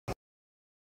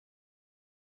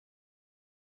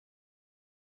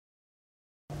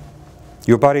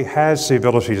Your body has the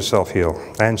ability to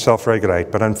self-heal and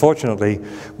self-regulate, but unfortunately,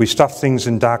 we stuff things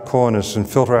in dark corners and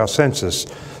filter our senses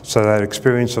so that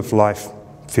experience of life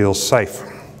feels safe.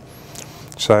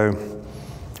 So,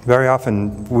 very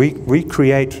often, we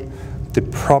create the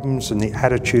problems and the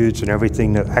attitudes and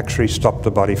everything that actually stop the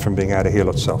body from being able to heal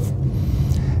itself.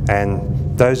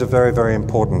 And those are very, very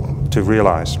important to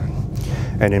realize.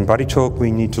 And in BodyTalk,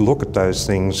 we need to look at those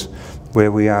things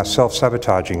where we are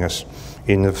self-sabotaging us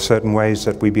in the certain ways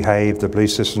that we behave, the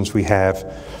belief systems we have,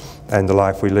 and the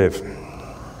life we live.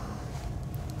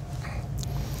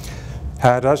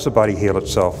 How does the body heal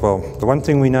itself? Well, the one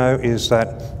thing we know is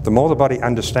that the more the body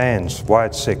understands why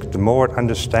it's sick, the more it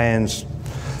understands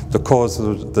the cause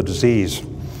of the disease,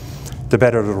 the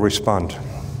better it'll respond.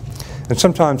 And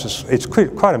sometimes it's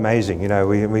quite amazing. You know,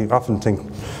 we often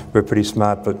think we're pretty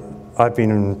smart, but I've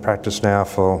been in practice now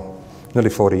for nearly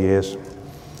 40 years.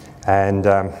 And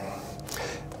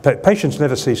patients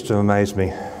never cease to amaze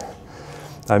me.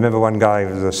 I remember one guy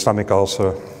with a stomach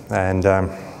ulcer, and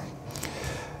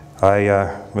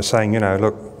I was saying, you know,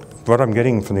 look, what I'm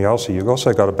getting from the ulcer, you've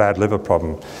also got a bad liver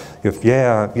problem.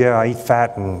 Yeah, I eat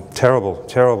fat and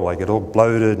terrible. I get all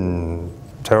bloated and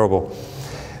terrible.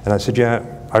 And I said, yeah,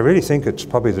 I really think it's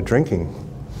probably the drinking.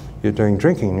 You're doing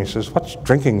drinking. And he says, what's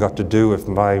drinking got to do with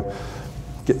my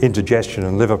indigestion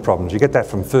and liver problems? You get that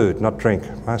from food, not drink.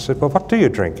 I said, well, what do you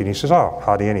drink? And he says, oh,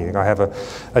 hardly anything. I have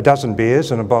a dozen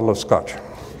beers and a bottle of scotch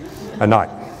a night.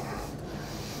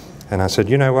 And I said,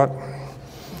 you know what?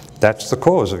 That's the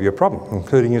cause of your problem,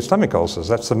 including your stomach ulcers.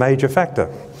 That's the major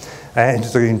factor. And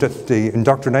the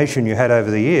indoctrination you had over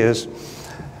the years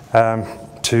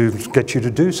to get you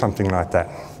to do something like that.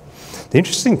 The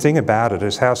interesting thing about it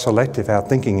is how selective our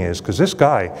thinking is, because this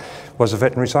guy was a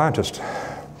veterinary scientist.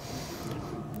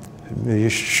 You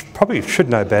probably should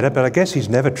know better, but I guess he's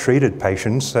never treated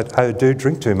patients that do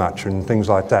drink too much and things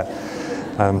like that.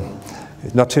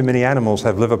 Not too many animals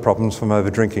have liver problems from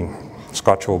over drinking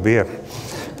scotch or beer.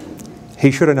 He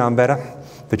should have known better,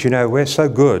 but you know, we're so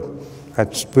good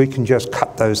that we can just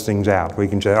cut those things out. We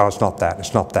can just, oh, it's not that,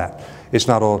 it's not that. It's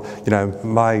not all, you know,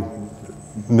 my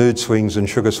mood swings and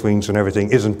sugar swings and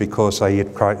everything isn't because I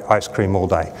eat ice cream all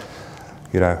day.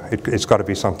 You know, it's got to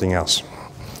be something else.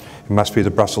 It must be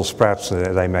the Brussels sprouts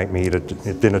that they make me eat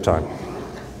at dinner time.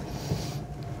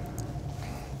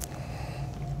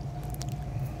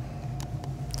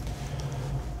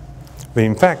 But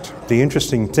in fact, the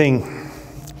interesting thing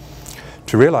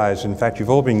to realize, in fact, you've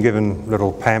all been given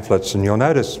little pamphlets, and you'll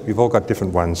notice you've all got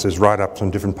different ones. There's write-ups on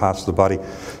different parts of the body,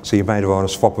 so you may want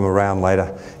to swap them around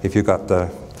later. If you've got the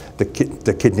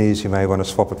kidneys, you may want to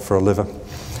swap it for a liver.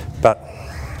 But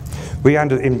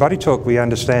in BodyTalk, we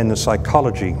understand the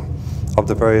psychology of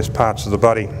the various parts of the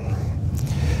body.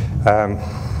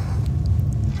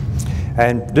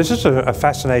 And this is a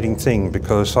fascinating thing,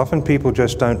 because often people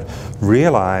just don't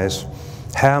realize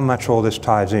how much all this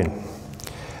ties in.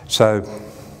 So,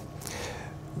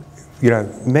 you know,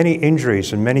 many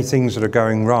injuries and many things that are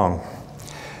going wrong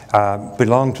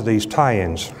belong to these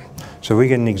tie-ins. So we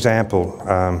get an example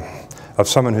of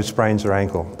someone who sprains their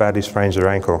ankle, badly sprains their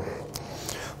ankle.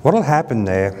 What will happen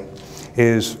there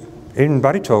is, in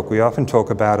BodyTalk, we often talk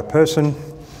about a person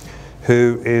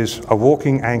who is a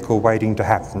walking ankle waiting to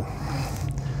happen.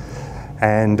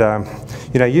 And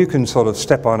you know, you can sort of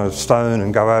step on a stone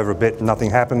and go over a bit and nothing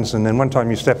happens, and then one time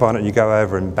you step on it, you go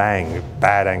over and bang,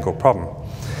 bad ankle problem.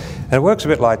 And it works a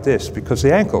bit like this, because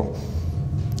the ankle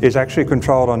is actually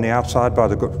controlled on the outside by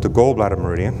the gallbladder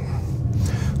meridian,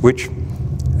 which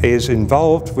is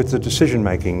involved with the decision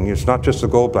making. It's not just the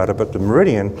gallbladder, but the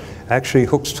meridian actually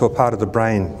hooks to a part of the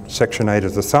brain, section 8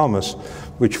 of the thalamus,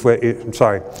 to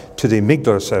the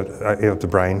amygdala of the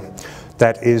brain,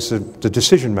 that is the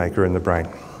decision maker in the brain.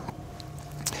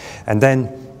 And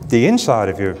then the inside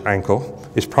of your ankle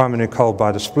is primarily controlled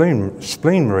by the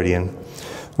spleen meridian,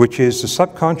 which is the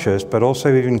subconscious but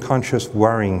also even conscious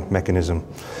worrying mechanism.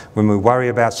 When we worry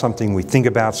about something, we think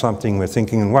about something, we're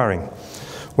thinking and worrying.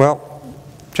 Well,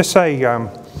 just say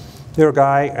you're a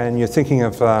guy and you're thinking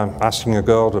of asking a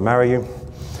girl to marry you,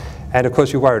 and of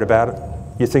course you're worried about it,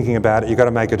 you're thinking about it, you've got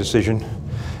to make a decision,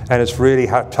 and it's really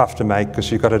tough to make,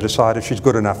 because you've got to decide if she's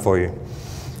good enough for you.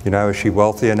 You know, is she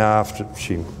wealthy enough? Does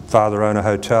she father own a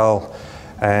hotel?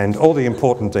 And all the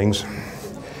important things.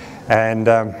 And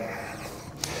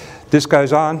this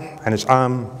goes on, and it's In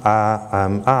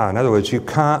other words, you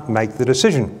can't make the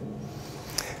decision.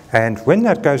 And when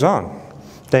that goes on,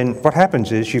 then what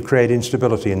happens is you create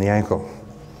instability in the ankle.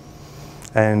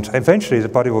 And eventually the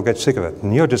body will get sick of it.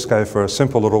 And you'll just go for a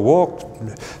simple little walk,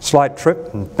 slight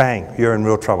trip, and bang, you're in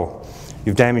real trouble.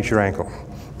 You've damaged your ankle.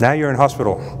 Now you're in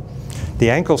hospital. the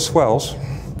ankle swells,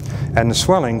 and the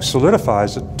swelling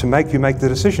solidifies it to make you make the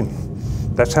decision.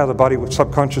 That's how the body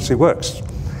subconsciously works.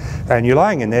 And you're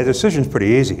lying in there, the decision's pretty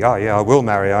easy. Oh yeah, I will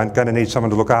marry, I'm going to need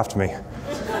someone to look after me.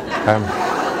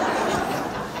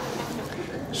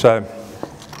 So,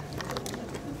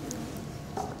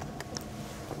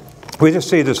 we just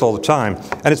see this all the time,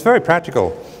 and it's very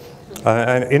practical.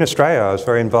 And in Australia, I was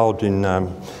very involved in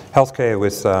healthcare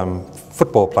with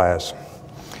football players.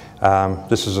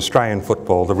 This is Australian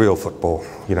football, the real football,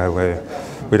 you know, where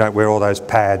we don't wear all those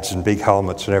pads and big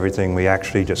helmets and everything. We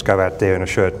actually just go out there in a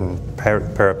shirt and pair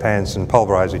of pants and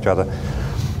pulverise each other.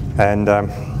 And,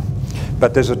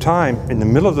 but there's a time in the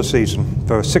middle of the season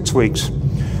for 6 weeks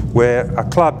where a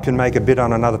club can make a bid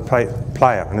on another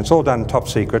player, and it's all done top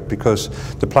secret because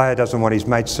the player doesn't want his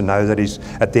mates to know that he's,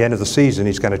 at the end of the season,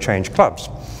 he's going to change clubs.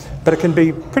 But it can be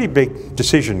a pretty big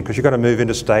decision because you've got to move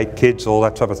interstate, kids, all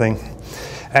that type of thing.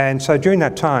 And so during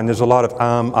that time, there's a lot of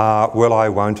will I,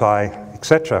 won't I,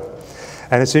 etc.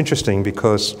 And it's interesting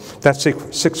because that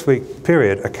 6-week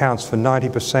period accounts for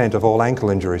 90% of all ankle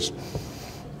injuries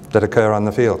that occur on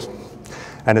the field.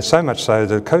 And it's so much so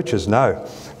that coaches know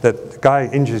that the guy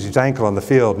injures his ankle on the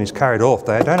field and he's carried off.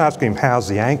 They don't ask him, how's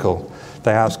the ankle?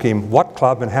 They ask him, what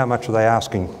club and how much are they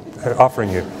offering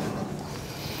you?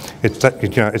 It's that, you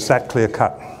know, it's that clear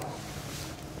cut.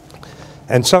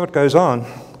 And so it goes on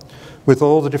with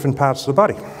all the different parts of the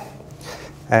body.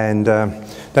 And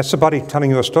that's the body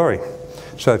telling you a story.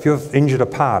 So if you've injured a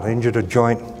part, injured a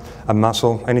joint, a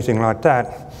muscle, anything like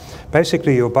that,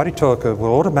 basically your body talker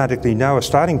will automatically know a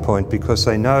starting point because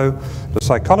they know the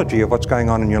psychology of what's going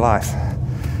on in your life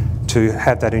to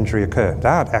have that injury occur. They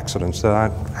aren't accidents, they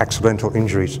aren't accidental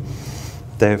injuries.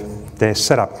 They're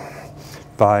set up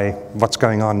by what's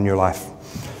going on in your life,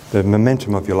 the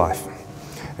momentum of your life.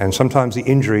 And sometimes the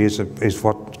injury is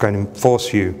what's going to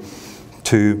force you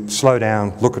to slow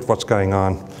down, look at what's going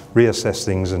on, reassess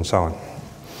things and so on.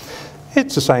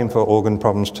 It's the same for organ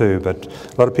problems too, but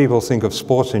a lot of people think of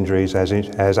sports injuries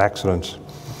as accidents.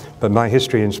 But my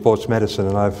history in sports medicine,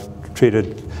 and I've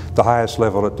treated the highest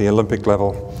level at the Olympic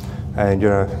level and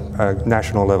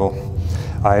national level,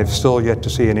 I've still yet to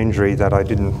see an injury that I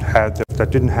didn't have,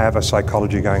 that didn't have a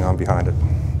psychology going on behind it,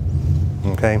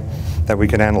 okay, that we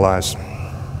can analyze.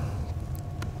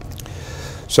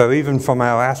 So even from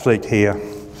our athlete here,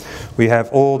 we have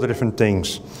all the different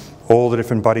things, all the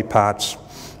different body parts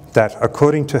that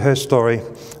according to her story,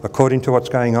 according to what's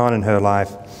going on in her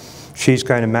life, she's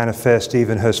going to manifest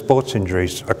even her sports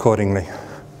injuries accordingly.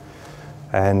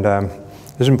 And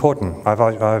it's important.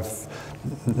 I've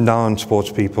known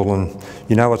sports people, and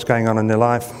you know what's going on in their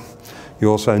life. You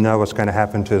also know what's going to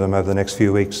happen to them over the next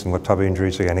few weeks and what type of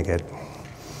injuries they're going to get.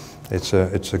 It's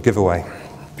a giveaway,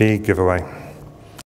 big giveaway.